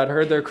groaning. God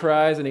heard their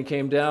cries, and he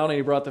came down, and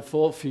he brought the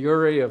full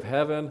fury of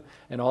heaven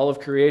and all of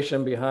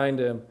creation behind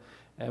him.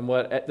 And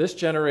what this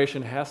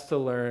generation has to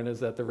learn is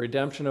that the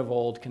redemption of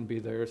old can be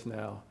theirs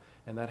now,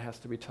 and that has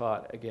to be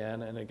taught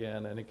again and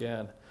again and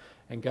again.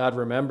 And God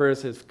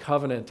remembers his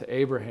covenant to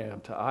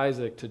Abraham, to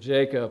Isaac, to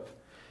Jacob.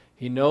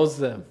 He knows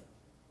them.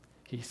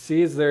 He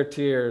sees their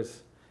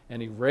tears,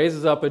 and he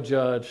raises up a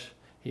judge.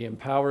 He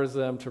empowers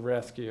them to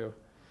rescue.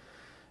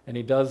 And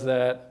he does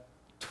that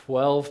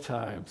 12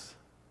 times,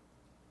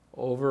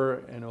 over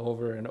and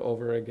over and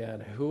over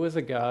again. Who is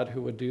a God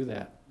who would do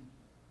that?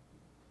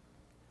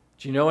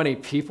 Do you know any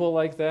people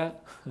like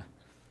that?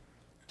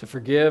 To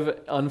forgive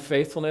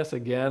unfaithfulness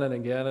again and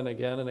again and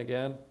again and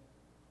again?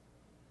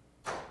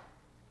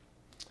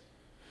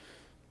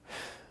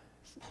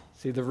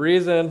 See, the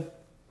reason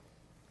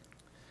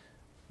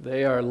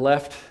they are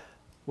left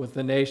with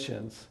the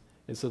nations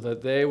is so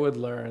that they would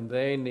learn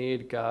they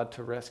need God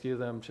to rescue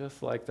them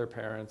just like their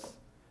parents,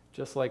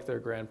 just like their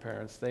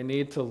grandparents. They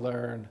need to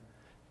learn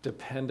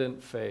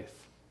dependent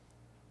faith.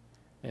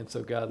 And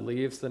so God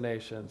leaves the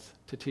nations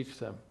to teach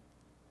them,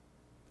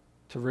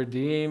 to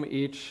redeem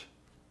each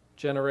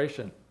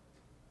generation,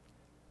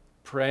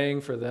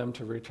 praying for them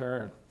to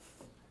return,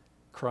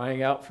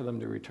 crying out for them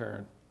to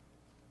return.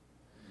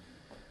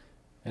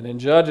 And in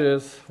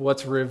Judges,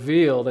 what's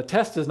revealed, a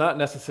test is not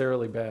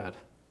necessarily bad.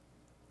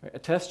 Right? A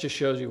test just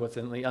shows you what's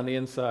on the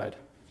inside,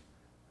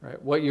 right?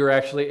 What you're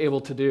actually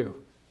able to do.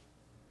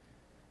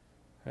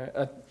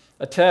 Right?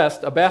 A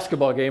test, a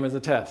basketball game is a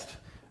test.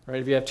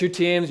 Right? If you have two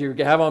teams, you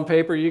have on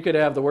paper, you could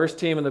have the worst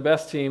team and the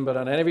best team, but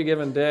on any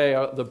given day,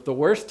 the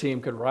worst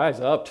team could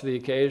rise up to the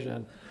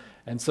occasion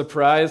and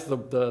surprise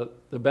the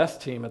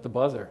best team at the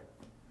buzzer.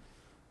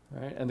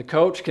 Right? And the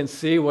coach can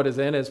see what is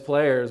in his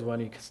players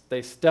when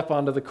they step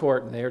onto the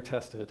court and they are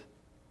tested.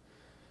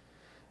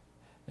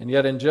 And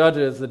yet in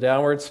Judges, the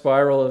downward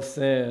spiral of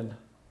sin,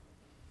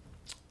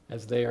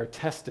 as they are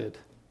tested,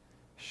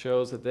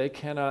 shows that they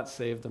cannot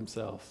save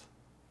themselves.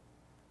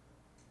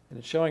 And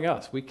it's showing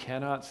us we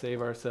cannot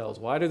save ourselves.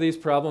 Why do these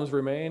problems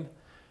remain?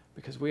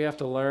 Because we have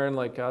to learn,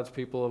 like God's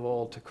people of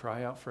old, to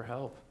cry out for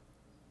help.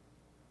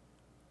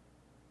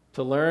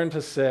 To learn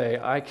to say,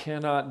 I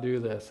cannot do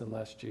this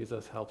unless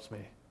Jesus helps me.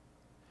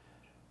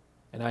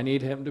 And I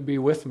need him to be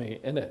with me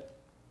in it.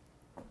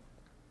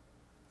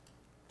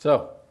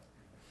 So,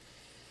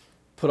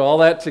 put all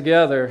that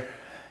together,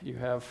 you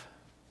have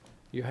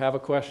a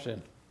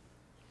question.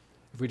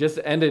 If we just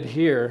ended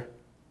here,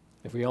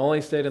 if we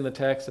only stayed in the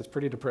text, it's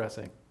pretty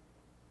depressing.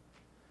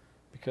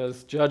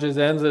 Because Judges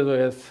ends it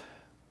with,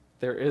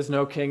 there is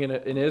no king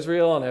in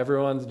Israel, and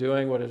everyone's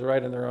doing what is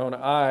right in their own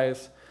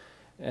eyes.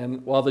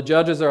 And while the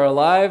judges are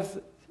alive,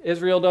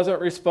 Israel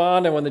doesn't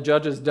respond, and when the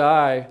judges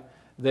die,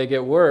 they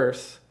get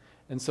worse.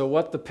 And so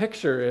what the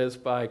picture is,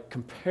 by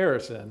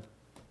comparison,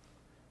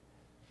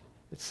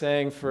 it's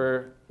saying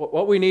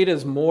what we need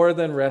is more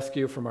than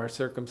rescue from our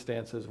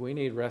circumstances. We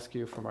need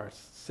rescue from our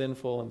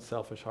sinful and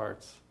selfish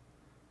hearts.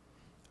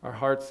 Our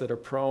hearts that are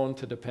prone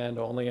to depend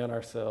only on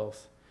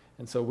ourselves.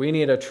 And so we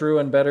need a true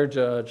and better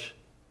judge,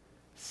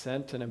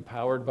 sent and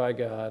empowered by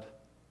God,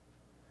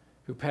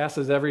 who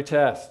passes every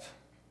test,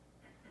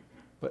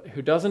 but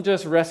who doesn't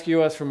just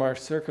rescue us from our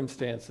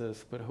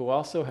circumstances, but who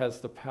also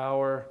has the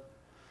power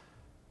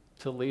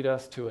to lead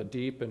us to a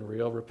deep and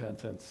real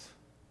repentance.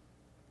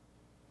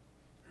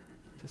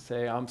 To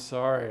say, I'm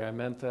sorry, I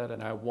meant that,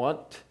 and I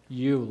want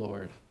you,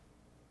 Lord.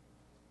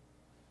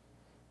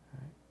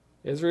 Right?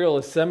 Israel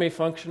is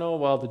semi-functional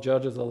while the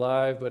judge is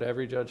alive, but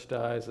every judge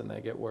dies and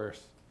they get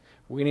worse.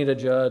 We need a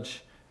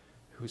judge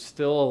who's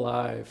still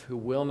alive, who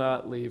will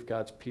not leave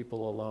God's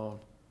people alone.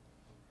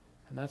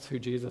 And that's who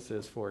Jesus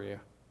is for you.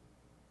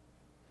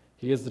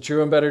 He is the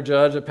true and better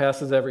judge that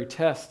passes every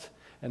test.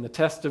 And the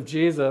test of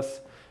Jesus,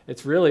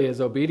 it's really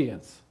his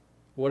obedience.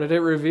 What did it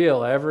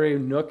reveal? Every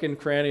nook and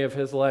cranny of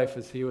his life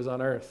as he was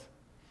on earth.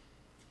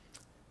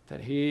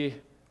 That he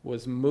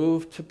was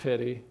moved to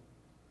pity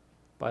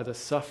by the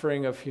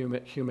suffering of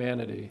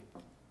humanity.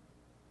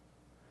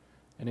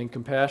 And in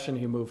compassion,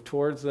 he moved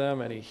towards them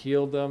and he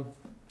healed them.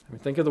 I mean,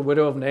 think of the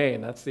widow of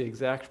Nain. That's the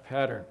exact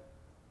pattern.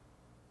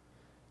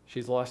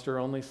 She's lost her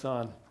only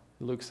son,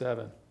 Luke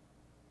 7.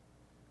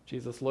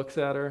 Jesus looks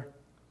at her,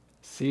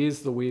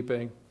 sees the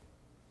weeping.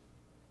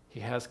 He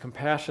has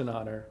compassion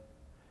on her,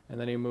 and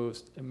then he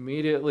moves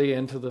immediately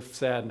into the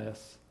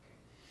sadness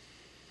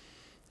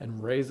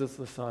and raises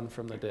the son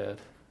from the dead.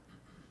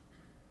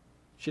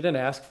 She didn't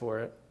ask for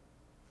it.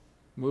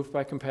 Moved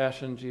by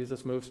compassion,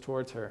 Jesus moves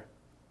towards her.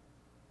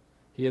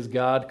 He is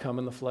God come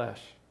in the flesh.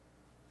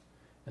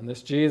 And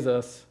this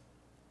Jesus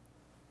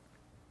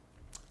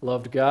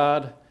loved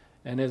God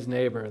and his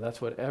neighbor.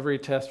 That's what every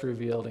test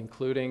revealed,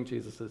 including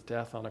Jesus'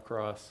 death on a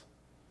cross.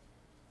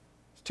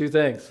 It's two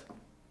things.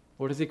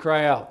 What does he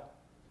cry out?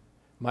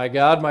 My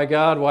God,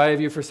 why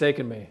have you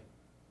forsaken me?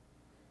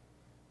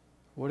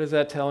 What is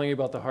that telling you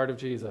about the heart of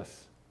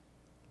Jesus?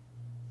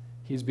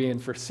 He's being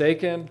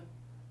forsaken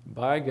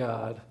by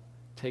God,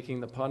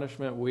 taking the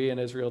punishment we in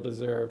Israel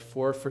deserved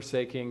for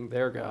forsaking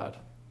their God.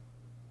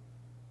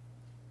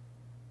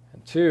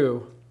 And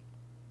 2,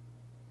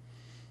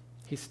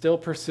 he's still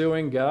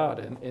pursuing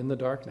God in the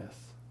darkness.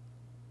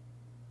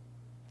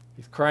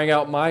 He's crying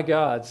out, "My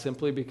God,"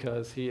 simply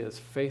because he is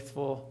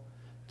faithful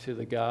to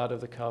the God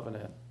of the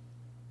covenant.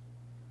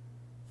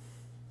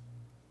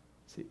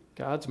 See,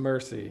 God's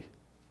mercy,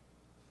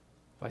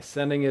 by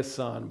sending his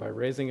Son, by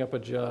raising up a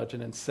judge,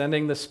 and in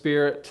sending the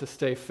Spirit to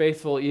stay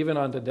faithful even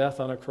unto death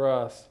on a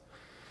cross,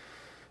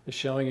 is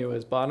showing you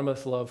his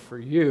bottomless love for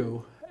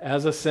you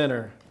as a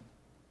sinner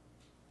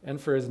and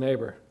for his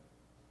neighbor,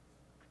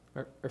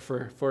 or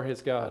for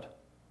his God.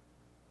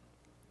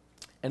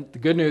 And the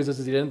good news is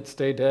he didn't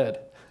stay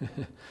dead.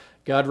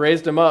 God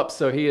raised him up,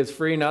 so he is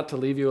free not to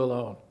leave you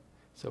alone.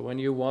 So when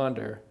you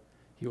wander,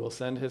 he will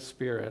send his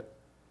Spirit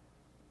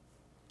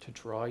to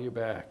draw you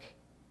back.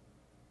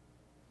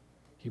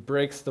 He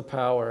breaks the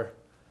power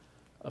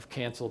of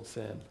canceled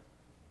sin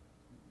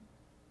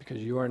because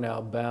you are now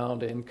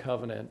bound in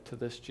covenant to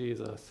this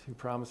Jesus who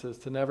promises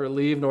to never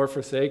leave nor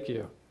forsake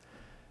you.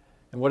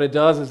 And what it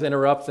does is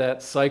interrupt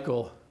that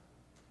cycle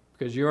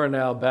because you are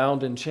now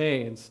bound in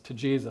chains to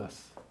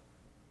Jesus.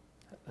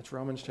 That's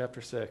Romans chapter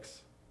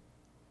 6.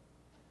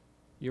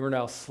 You are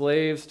now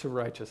slaves to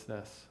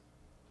righteousness.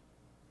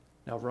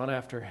 Now run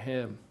after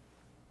him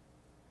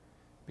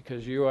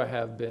because you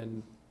have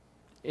been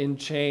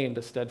enchained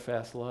to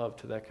steadfast love,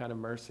 to that kind of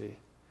mercy.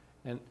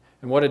 And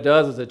what it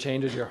does is it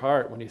changes your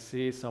heart when you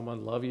see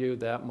someone love you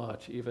that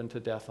much, even to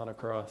death on a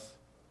cross.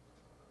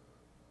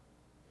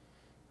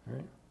 All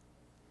right.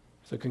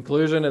 So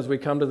conclusion, as we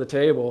come to the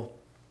table,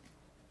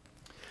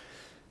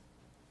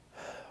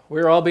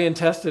 we're all being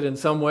tested in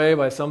some way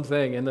by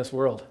something in this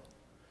world.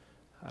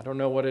 I don't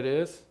know what it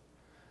is,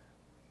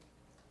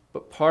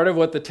 but part of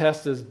what the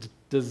test is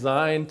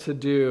designed to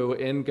do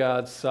in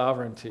God's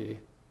sovereignty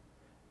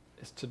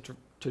is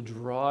to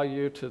draw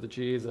you to the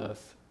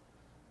Jesus,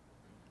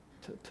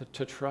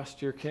 to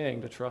trust your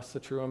King, to trust the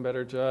true and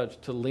better judge,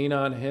 to lean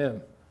on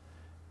him,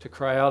 to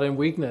cry out in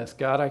weakness,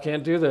 "God, I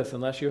can't do this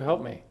unless you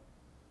help me."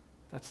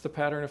 That's the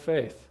pattern of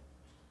faith.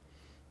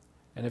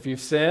 And if you've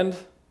sinned,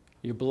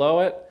 you blow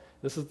it,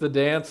 this is the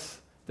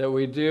dance that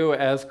we do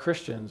as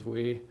Christians.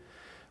 We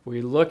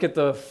look at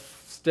the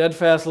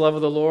steadfast love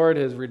of the Lord,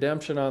 his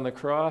redemption on the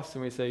cross,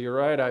 and we say, "You're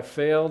right, I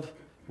failed."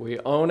 We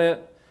own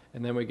it.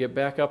 And then we get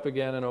back up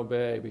again and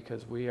obey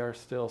because we are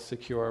still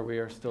secure, we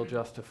are still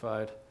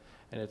justified.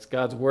 And it's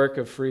God's work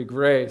of free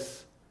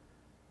grace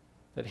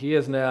that he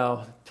is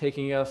now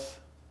taking us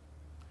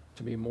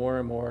to be more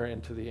and more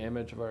into the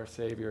image of our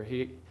Savior.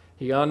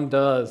 He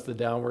undoes the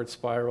downward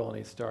spiral and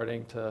he's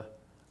starting to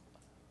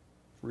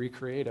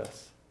recreate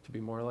us to be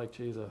more like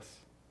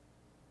Jesus.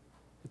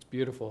 It's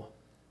beautiful.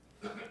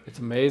 It's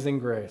amazing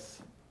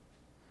grace.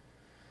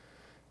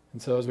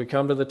 And so as we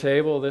come to the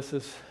table, this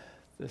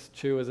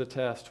too is a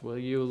test. Will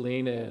you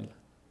lean in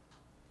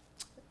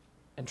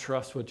and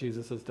trust what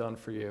Jesus has done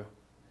for you?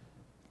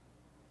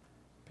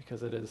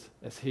 Because it is,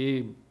 as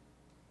he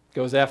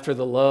goes after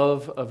the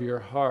love of your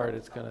heart,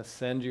 it's going to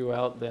send you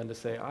out then to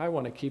say, "I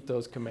want to keep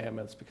those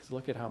commandments because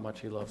look at how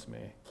much he loves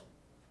me."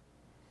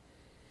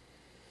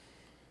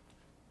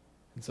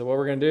 And so what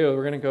we're going to do,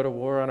 we're going to go to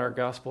war on our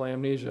gospel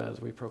amnesia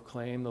as we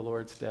proclaim the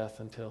Lord's death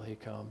until he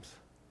comes.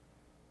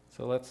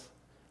 So let's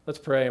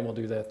pray and we'll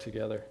do that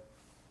together.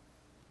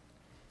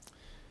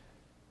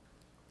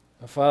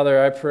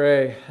 Father, I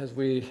pray as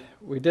we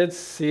did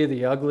see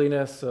the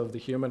ugliness of the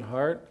human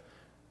heart,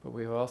 but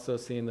we've also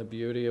seen the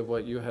beauty of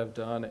what you have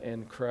done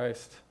in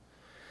Christ.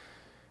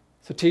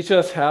 So teach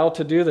us how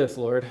to do this,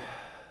 Lord,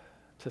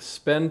 to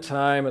spend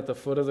time at the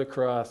foot of the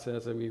cross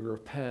as we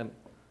repent,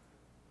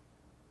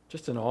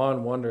 just in awe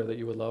and wonder that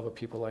you would love a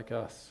people like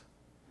us.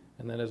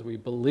 And then as we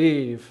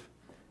believe,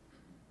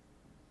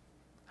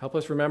 help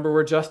us remember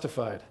we're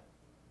justified,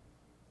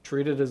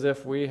 treated as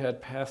if we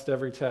had passed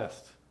every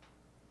test.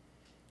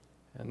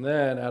 And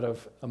then out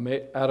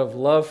of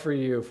love for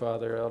you,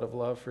 Father, out of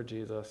love for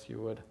Jesus,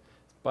 you would,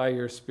 by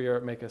your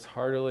Spirit, make us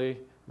heartily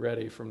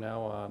ready from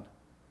now on,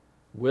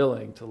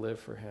 willing to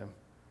live for him.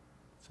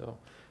 So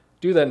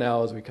do that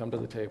now as we come to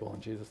the table.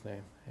 In Jesus'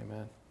 name,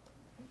 amen.